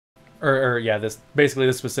Or yeah, basically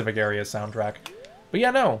this specific area soundtrack. But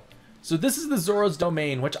yeah, no. So this is the Zora's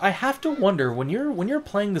Domain, which I have to wonder when you're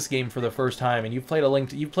playing this game for the first time and you've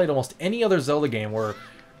played you've played almost any other Zelda game where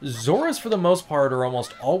Zoras for the most part are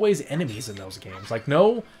almost always enemies in those games. Like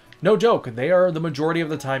no joke, they are the majority of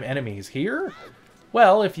the time enemies. Here,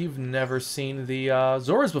 well, if you've never seen the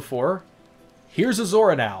Zoras before, here's a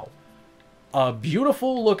Zora now. A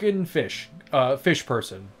beautiful looking fish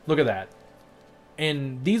person. Look at that.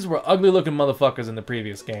 And these were ugly looking motherfuckers in the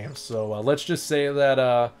previous games. So let's just say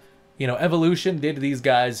that, you know, Evolution did these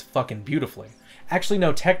guys fucking beautifully. Actually,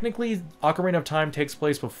 no, technically, Ocarina of Time takes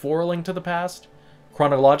place before A Link to the Past,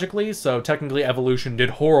 chronologically, so technically Evolution did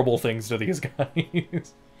horrible things to these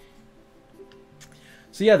guys.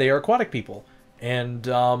 So yeah, they are aquatic people. And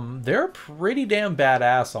they're pretty damn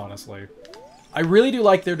badass, honestly. I really do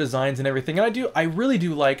like their designs and everything, and I really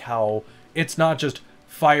do like how it's not just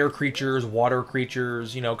fire creatures, water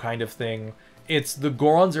creatures, you know, kind of thing. It's the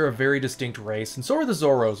Gorons are a very distinct race, and so are the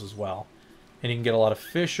Zoros as well. And you can get a lot of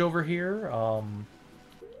fish over here.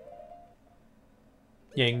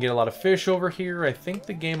 Yeah, you can get a lot of fish over here. I think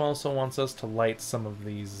the game also wants us to light some of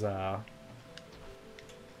these, the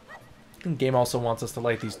game also wants us to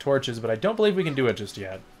light these torches, but I don't believe we can do it just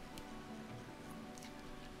yet.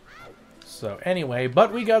 So anyway,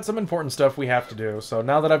 but we got some important stuff we have to do. So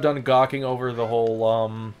now that I've done gawking over the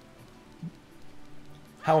whole,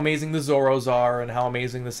 how amazing the Zoros are and how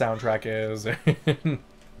amazing the soundtrack is, and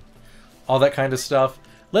all that kind of stuff,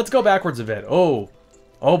 let's go backwards a bit. Oh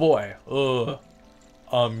boy.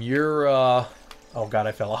 You're, oh god,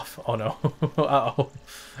 I fell off. Oh no. Uh-oh.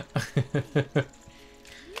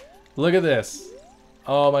 Look at this.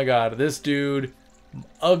 Oh my god, this dude,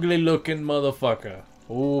 ugly looking motherfucker.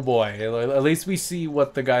 Oh boy, at least we see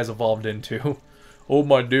what the guy's evolved into. Oh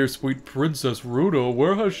my dear sweet Princess Ruda,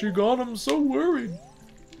 where has she gone? I'm so worried.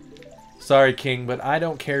 Sorry, King, but I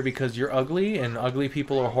don't care because you're ugly, and ugly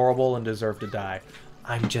people are horrible and deserve to die.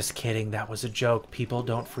 I'm just kidding, that was a joke. People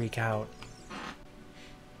don't freak out.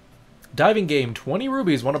 Diving game, 20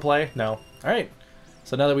 rubies, want to play? No. Alright.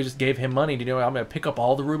 So now that we just gave him money, do you know what? I'm going to pick up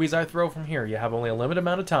all the rubies I throw from here. You have only a limited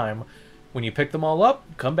amount of time. When you pick them all up,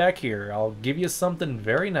 come back here. I'll give you something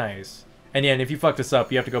very nice. And yeah, and if you fuck this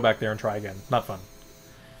up, you have to go back there and try again. Not fun.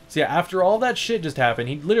 So yeah, after all that shit just happened,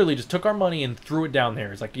 he literally just took our money and threw it down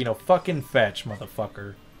there. He's like, you know, fucking fetch,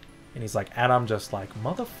 motherfucker. And he's like, and I'm just like,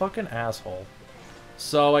 motherfucking asshole.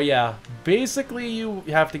 So yeah, basically you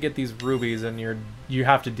have to get these rubies, and you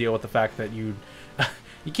have to deal with the fact that you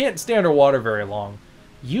can't stay underwater very long.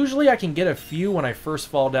 Usually I can get a few when I first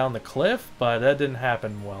fall down the cliff, but that didn't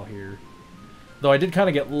happen well here. Though I did kind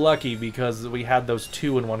of get lucky because we had those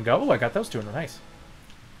two in one go. Oh, I got those two in. Nice.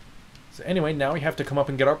 So anyway, now we have to come up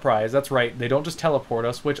and get our prize. That's right, they don't just teleport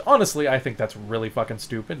us, which honestly I think that's really fucking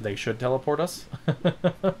stupid. They should teleport us.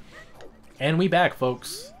 And we back,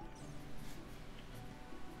 folks.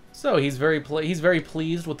 So he's very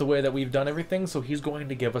pleased with the way that we've done everything, so he's going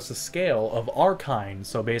to give us a scale of our kind.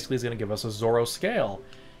 So basically he's going to give us a Zoro scale.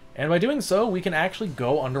 And by doing so, we can actually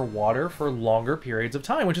go underwater for longer periods of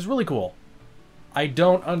time, which is really cool. I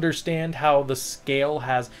don't understand how the scale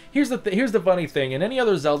has... Here's the funny thing. In any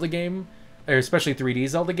other Zelda game, or especially 3D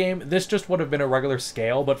Zelda game, this just would have been a regular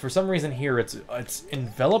scale, but for some reason here it's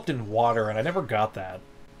enveloped in water, and I never got that.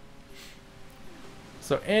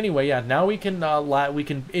 So anyway, yeah, now we can,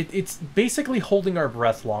 it's basically holding our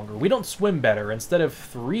breath longer. We don't swim better. Instead of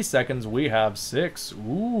 3 seconds, we have 6.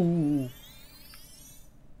 Ooh.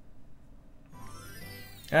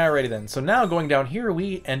 Alrighty then, so now going down here,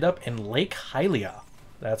 we end up in Lake Hylia.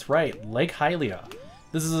 That's right, Lake Hylia.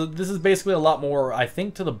 This is basically a lot more, I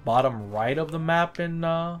think, to the bottom right of the map in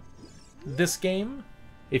this game.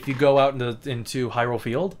 If you go out into Hyrule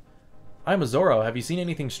Field. I'm a Zoro. Have you seen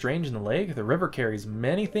anything strange in the lake? The river carries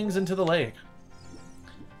many things into the lake.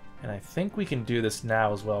 And I think we can do this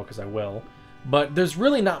now as well, because I will. But there's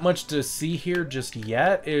really not much to see here just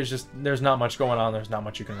yet. It's just, there's not much going on. There's not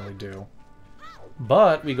much you can really do.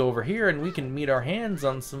 But we go over here and we can meet our hands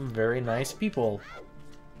on some very nice people.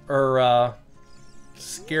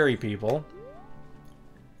 Scary people.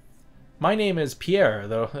 My name is Pierre,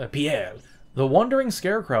 the Wandering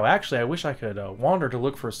Scarecrow. Actually, I wish I could wander to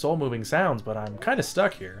look for soul-moving sounds, but I'm kind of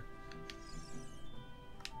stuck here.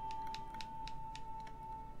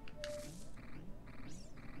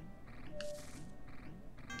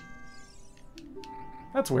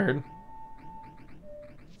 That's weird.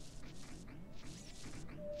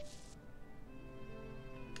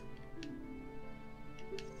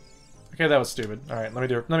 Okay, that was stupid. Alright,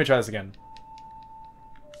 let me try this again.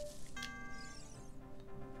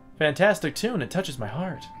 Fantastic tune, it touches my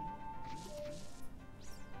heart.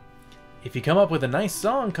 If you come up with a nice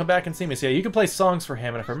song, come back and see me. So yeah, you can play songs for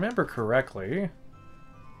him, and if I remember correctly...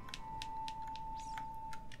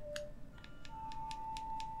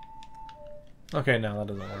 Okay, no, that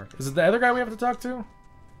doesn't work. Is it the other guy we have to talk to?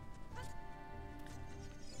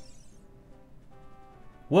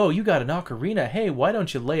 Whoa, you got an ocarina. Hey, why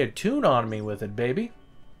don't you lay a tune on me with it, baby?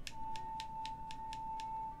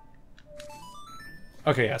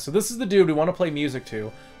 Okay, yeah, so this is the dude we want to play music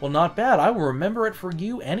to. Well, not bad. I will remember it for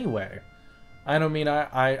you anyway. I don't mean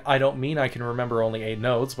I don't mean I can remember only 8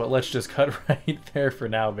 notes, but let's just cut right there for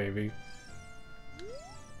now, baby.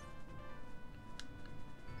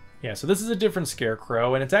 Yeah, so this is a different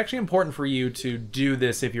Scarecrow, and it's actually important for you to do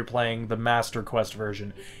this if you're playing the Master Quest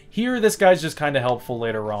version. Here, this guy's just kind of helpful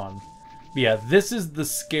later on. But yeah, this is the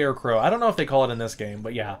Scarecrow. I don't know if they call it in this game,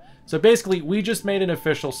 but yeah. So basically, we just made an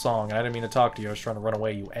official song. I didn't mean to talk to you. I was trying to run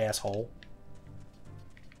away, you asshole.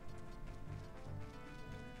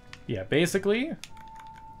 Yeah, basically...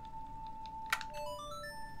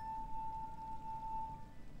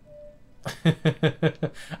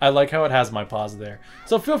 I like how it has my pause there.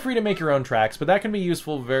 So feel free to make your own tracks, but that can be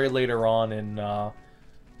useful very later on in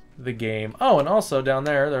the game. Oh, and also down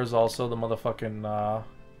there, there's also the motherfucking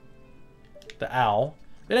the owl.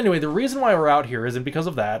 But anyway, the reason why we're out here isn't because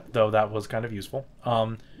of that, though that was kind of useful.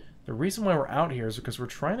 The reason why we're out here is because we're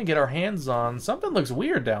trying to get our hands on something looks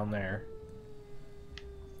weird down there.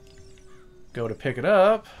 Go to pick it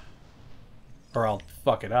up, or I'll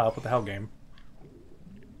fuck it up. What the hell, game?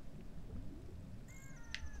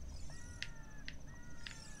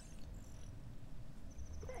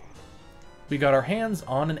 We got our hands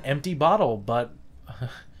on an empty bottle, but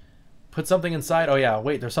put something inside. Oh yeah,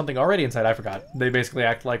 wait, there's something already inside. I forgot. They basically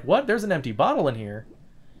act like, what? There's an empty bottle in here.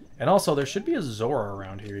 And also, there should be a Zora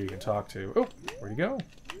around here you can talk to. Oh, where'd he go?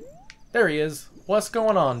 There he is. What's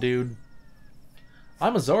going on, dude?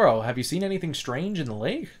 I'm a Zora. Have you seen anything strange in the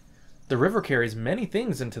lake? The river carries many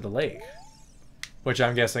things into the lake. Which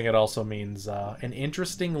I'm guessing it also means an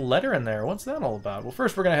interesting letter in there. What's that all about? Well,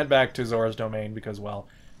 first we're going to head back to Zora's domain because, well...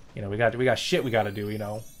 You know, we got shit we gotta do, you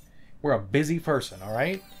know. We're a busy person,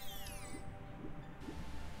 alright?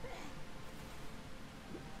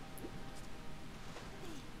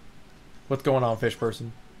 What's going on, fish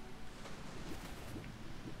person?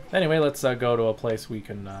 Anyway, let's go to a place we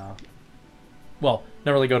can, well,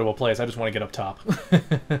 not really go to a place, I just want to get up top.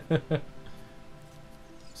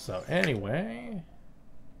 So, anyway...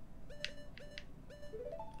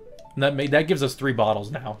 And that gives us 3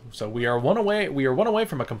 bottles now. So we are one away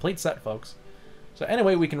from a complete set, folks. So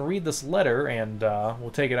anyway, we can read this letter, and we'll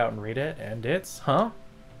take it out and read it. And it's, huh?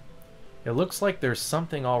 It looks like there's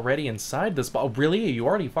something already inside this bottle. Oh, really? You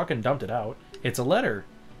already fucking dumped it out. It's a letter.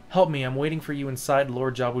 Help me, I'm waiting for you inside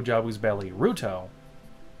Lord Jabu Jabu's belly. Ruto.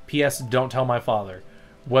 P.S. Don't tell my father.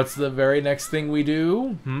 What's the very next thing we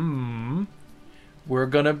do? We're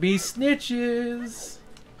gonna be snitches.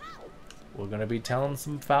 We're gonna be telling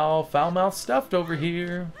some foul-mouthed stuff over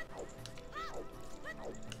here.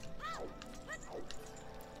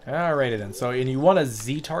 Alrighty then. So, and you want to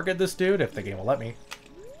Z-target this dude, if the game will let me.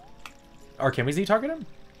 Or can we Z-target him?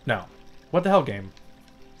 No. What the hell, game?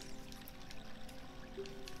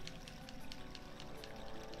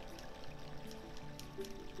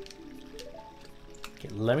 Okay,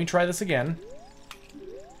 let me try this again.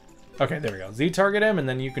 Okay, there we go. Z-target him, and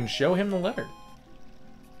then you can show him the letter.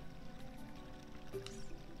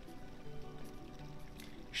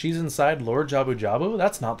 She's inside Lord Jabu Jabu?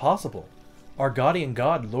 That's not possible. Our guardian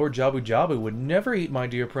god, Lord Jabu Jabu, would never eat my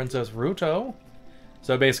dear Princess Ruto.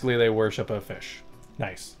 So basically they worship a fish.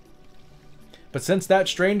 Nice. But since that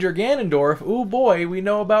stranger Ganondorf, ooh boy, we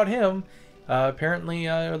know about him. Apparently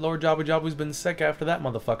Lord Jabu Jabu's been sick after that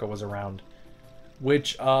motherfucker was around.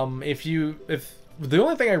 Which, if the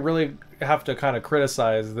only thing I really have to kind of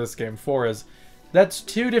criticize this game for is that's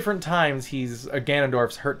 2 different times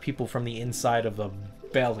Ganondorf's hurt people from the inside of the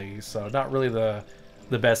belly, so not really the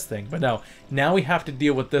best thing. But no, now we have to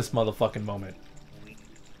deal with this motherfucking moment.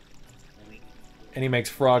 And he makes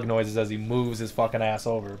frog noises as he moves his fucking ass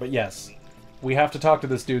over. But yes, we have to talk to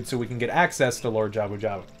this dude so we can get access to Lord Jabu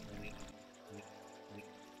Jabu.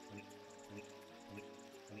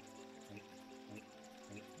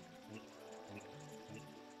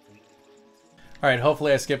 Alright,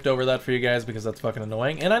 hopefully I skipped over that for you guys because that's fucking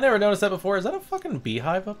annoying. And I never noticed that before. Is that a fucking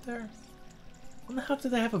beehive up there? When the hell do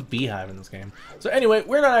they have a beehive in this game? So anyway,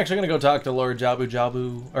 we're not actually going to go talk to Lord Jabu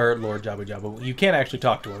Jabu, or Lord Jabu Jabu. You can't actually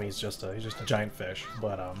talk to him. He's just a giant fish.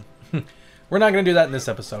 But we're not going to do that in this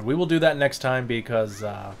episode. We will do that next time because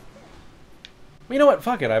you know what?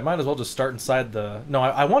 Fuck it. I might as well just start inside the... No,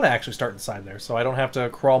 I want to actually start inside there so I don't have to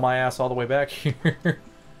crawl my ass all the way back here.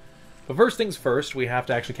 But first things first, we have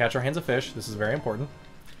to actually catch our hands of fish. This is very important.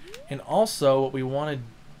 And also, what we want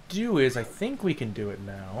to do is, I think we can do it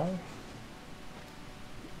now.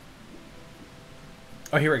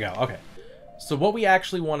 Oh, here we go. Okay. So what we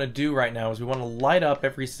actually want to do right now is we want to light up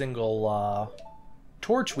every single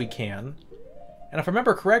torch we can. And if I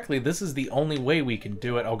remember correctly, this is the only way we can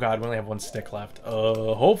do it. Oh god, we only have one stick left.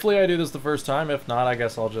 Hopefully I do this the first time. If not, I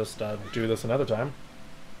guess I'll just do this another time.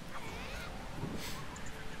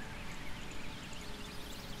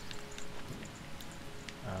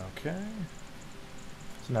 Okay.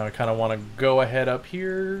 So now we kind of want to go ahead up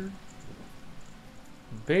here.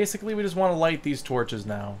 Basically, we just want to light these torches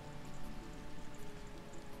now.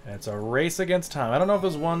 And it's a race against time. I don't know if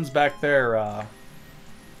there's ones back there. Oh,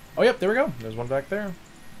 yep, there we go. There's one back there.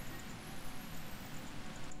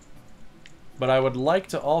 But I would like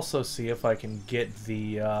to also see if I can get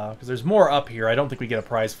the... because there's more up here. I don't think we get a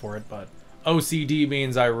prize for it, but OCD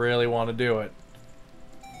means I really want to do it.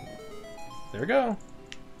 There we go.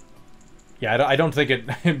 Yeah, I don't think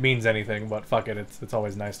it means anything, but fuck it. It's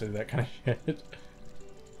always nice to do that kind of shit.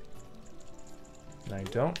 I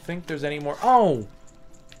don't think there's any more... Oh!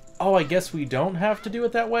 Oh, I guess we don't have to do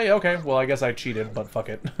it that way? Okay, well, I guess I cheated, but fuck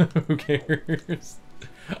it. Who cares?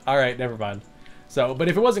 Alright, never mind. So, but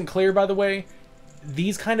if it wasn't clear, by the way,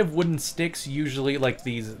 these kind of wooden sticks usually, like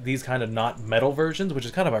these kind of not metal versions, which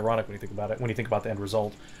is kind of ironic when you think about it, when you think about the end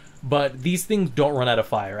result, but these things don't run out of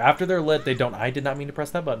fire. After they're lit, they don't... I did not mean to press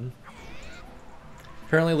that button.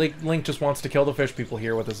 Apparently, Link just wants to kill the fish people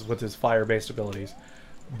here with his fire-based abilities.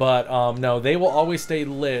 But, no, they will always stay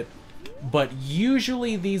lit. But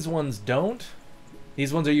usually these ones don't.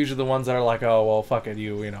 These ones are usually the ones that are like, oh, well, fuck it,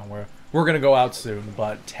 you know, we're gonna go out soon.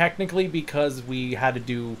 But technically, because we had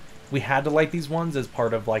to light these ones as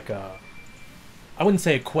part of like a, I wouldn't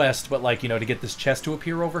say a quest, but like, you know, to get this chest to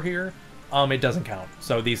appear over here, it doesn't count.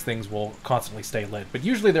 So these things will constantly stay lit, but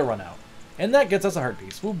usually they'll run out. And that gets us a heart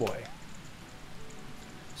piece. Oh boy.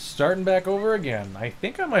 Starting back over again. I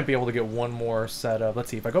think I might be able to get one more set of, let's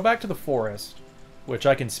see, if I go back to the forest, which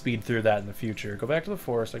I can speed through that in the future. Go back to the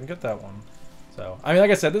forest, I can get that one. So, I mean, like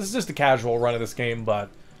I said, this is just a casual run of this game, but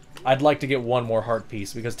I'd like to get one more heart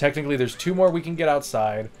piece, because technically there's 2 more we can get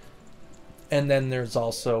outside, and then there's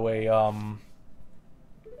also a,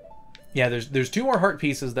 yeah, there's 2 more heart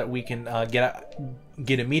pieces that we can get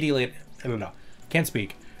immediately, I don't know, can't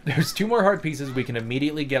speak. There's 2 more heart pieces we can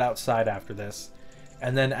immediately get outside after this,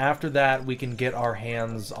 and then after that we can get our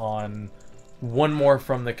hands on one more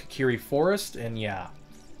from the Kakiri Forest, and yeah.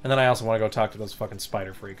 And then I also want to go talk to those fucking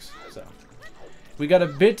spider freaks, so. We got a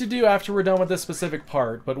bit to do after we're done with this specific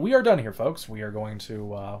part, but we are done here, folks. We are going to,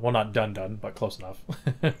 well, not done, but close enough.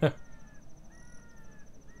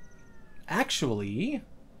 Actually,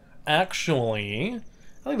 I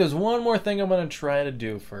think there's one more thing I'm going to try to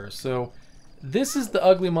do first. So, this is the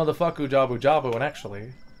ugly motherfucker Jabu Jabu, and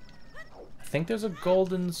actually, I think there's a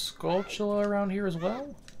golden Skulltula around here as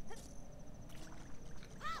well.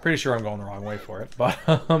 Pretty sure I'm going the wrong way for it, but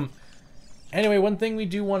anyway, one thing we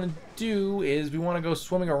do want to do is we want to go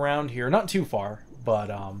swimming around here, not too far, but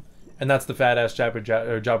and that's the fat ass Jabu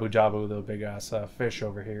Jabu, the big ass fish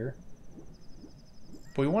over here.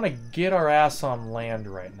 But we want to get our ass on land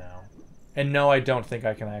right now, and no, I don't think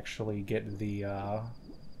I can actually get the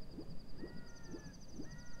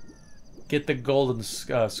golden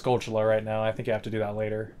Skulltula right now. I think I have to do that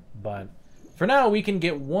later, but for now we can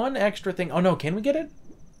get one extra thing. Oh no, can we get it?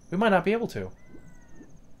 We might not be able to.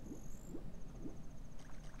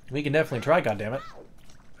 We can definitely try, goddammit.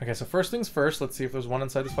 Okay, so first things first, let's see if there's one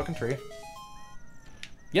inside this fucking tree.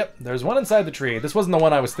 Yep, there's one inside the tree. This wasn't the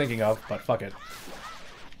one I was thinking of, but fuck it.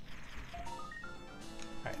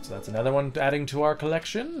 Alright, so that's another one adding to our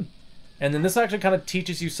collection. And then this actually kind of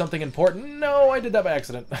teaches you something important. No, I did that by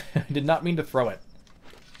accident. I did not mean to throw it.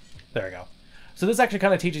 There we go. So this actually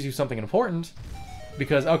kind of teaches you something important.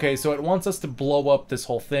 Because, okay, so it wants us to blow up this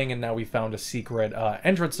whole thing, and now we found a secret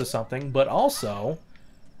entrance to something, but also,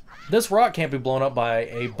 this rock can't be blown up by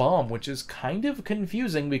a bomb, which is kind of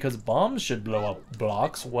confusing, because bombs should blow up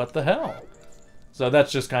blocks, what the hell? So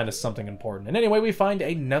that's just kind of something important. And anyway, we find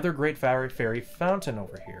another great fairy fountain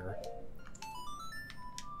over here.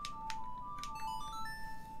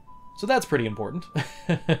 So that's pretty important.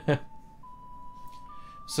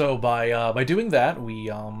 So by doing that, we,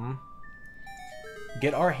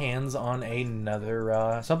 get our hands on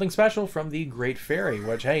another, something special from the Great Fairy,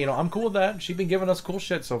 which, hey, you know, I'm cool with that. She's been giving us cool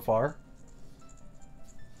shit so far.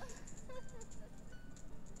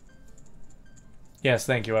 Yes,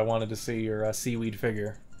 thank you. I wanted to see your seaweed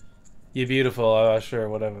figure. You're beautiful. Sure,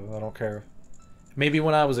 whatever. I don't care. Maybe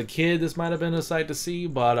when I was a kid, this might have been a sight to see,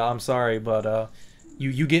 but I'm sorry, but,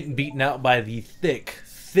 You get beaten out by the thick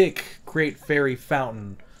Great Fairy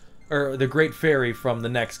Fountain, or the Great Fairy from the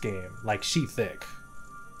next game. Like, she thick.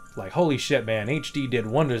 Like, holy shit, man. HD did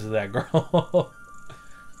wonders to that girl.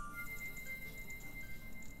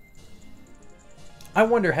 I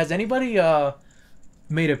wonder, has anybody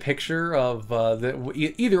made a picture of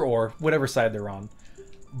either or, whatever side they're on?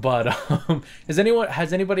 But has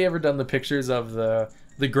anybody ever done the pictures of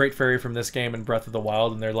the Great Fairy from this game and Breath of the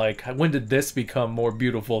Wild, and they're like, when did this become more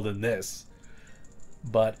beautiful than this?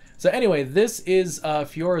 But so anyway, this is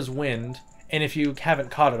Fiora's Wind, and if you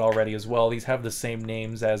haven't caught it already as well, these have the same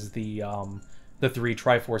names as the three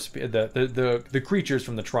Triforce, the creatures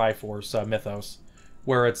from the Triforce mythos,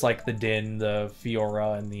 where it's like the Din, the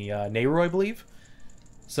Fiora, and the Nehru, I believe.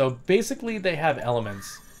 So basically, they have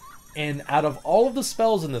elements, and out of all of the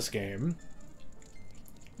spells in this game,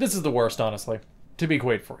 this is the worst, honestly. To be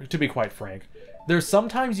quite frank, there's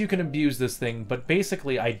sometimes you can abuse this thing, but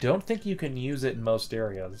basically, I don't think you can use it in most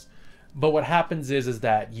areas. But what happens is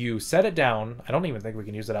that you set it down. I don't even think we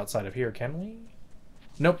can use it outside of here, can we?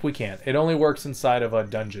 Nope, we can't. It only works inside of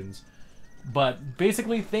dungeons. But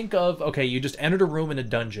basically, think of, okay, you just entered a room in a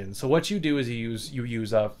dungeon. So what you do is you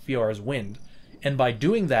use Fiora's Wind, and by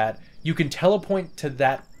doing that, you can teleport to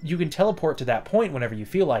that. You can teleport to that point whenever you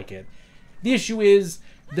feel like it. The issue is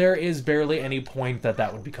there is barely any point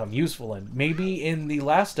that would become useful in. Maybe in the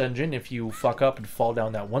last dungeon, if you fuck up and fall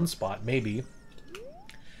down that one spot, maybe.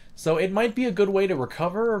 So it might be a good way to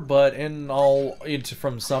recover, but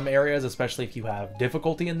from some areas, especially if you have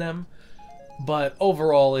difficulty in them. But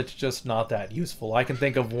overall, it's just not that useful. I can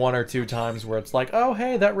think of 1 or 2 times where it's like, oh,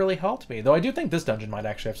 hey, that really helped me. Though I do think this dungeon might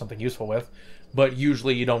actually have something useful with, but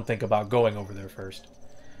usually you don't think about going over there first.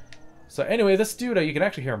 So anyway, this dude, you can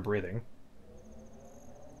actually hear him breathing.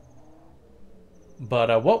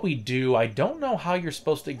 But what we do, I don't know how you're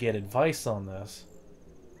supposed to get advice on this.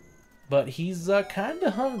 But he's kind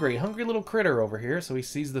of hungry. Hungry little critter over here, so he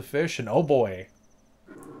sees the fish, and oh boy.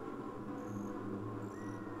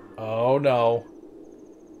 Oh no.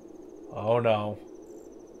 Oh no.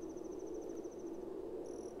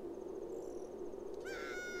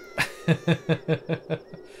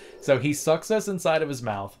 So he sucks us inside of his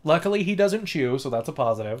mouth. Luckily he doesn't chew, so that's a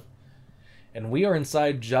positive. And we are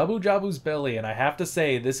inside Jabu Jabu's belly, and I have to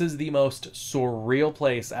say, this is the most surreal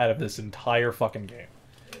place out of this entire fucking game.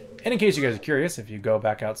 And in case you guys are curious, if you go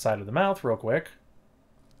back outside of the mouth real quick,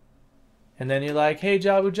 and then you're like, hey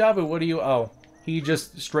Jabu Jabu, what do you... Oh, he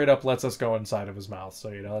just straight up lets us go inside of his mouth. So,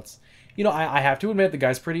 you know, that's... You know, I have to admit, the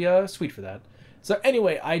guy's pretty sweet for that. So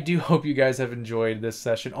anyway, I do hope you guys have enjoyed this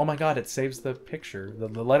session. Oh my god, it saves the picture, the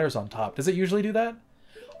letters on top. Does it usually do that?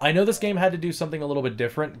 I know this game had to do something a little bit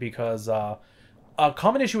different because a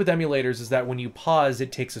common issue with emulators is that when you pause,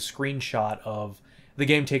 it takes a screenshot of... The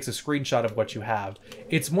game takes a screenshot of what you have.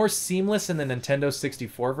 It's more seamless in the Nintendo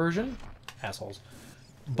 64 version. Assholes.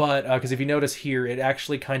 But, because if you notice here, it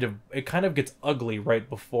actually kind of gets ugly right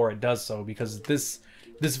before it does so, because this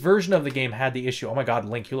version of the game had the issue. Oh my god,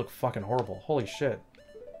 Link, you look fucking horrible. Holy shit.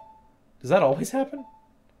 Does that always happen?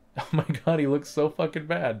 Oh my god, he looks so fucking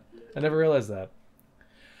bad. I never realized that.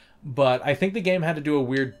 But I think the game had to do a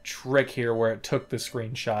weird trick here where it took the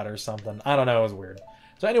screenshot or something. I don't know, it was weird.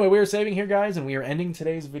 So anyway, we are saving here, guys, and we are ending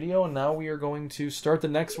today's video, and now we are going to start the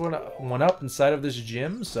next one up inside of this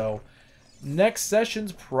gym. So next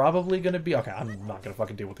session's probably going to be... Okay, I'm not going to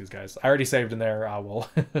fucking deal with these guys. I already saved in there. I will.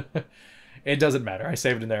 It doesn't matter. I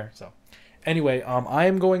saved in there. So anyway, I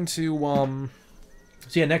am going to...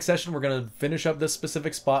 So yeah, next session we're going to finish up this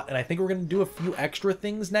specific spot, and I think we're going to do a few extra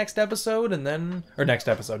things next episode, and then... Or next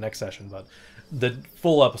session, but the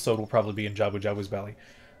full episode will probably be in Jabu Jabu's belly.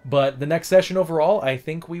 But the next session overall, I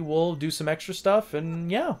think we will do some extra stuff,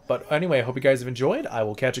 and yeah. But anyway, I hope you guys have enjoyed. I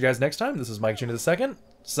will catch you guys next time. This is Mike Jr. II,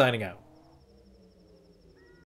 signing out.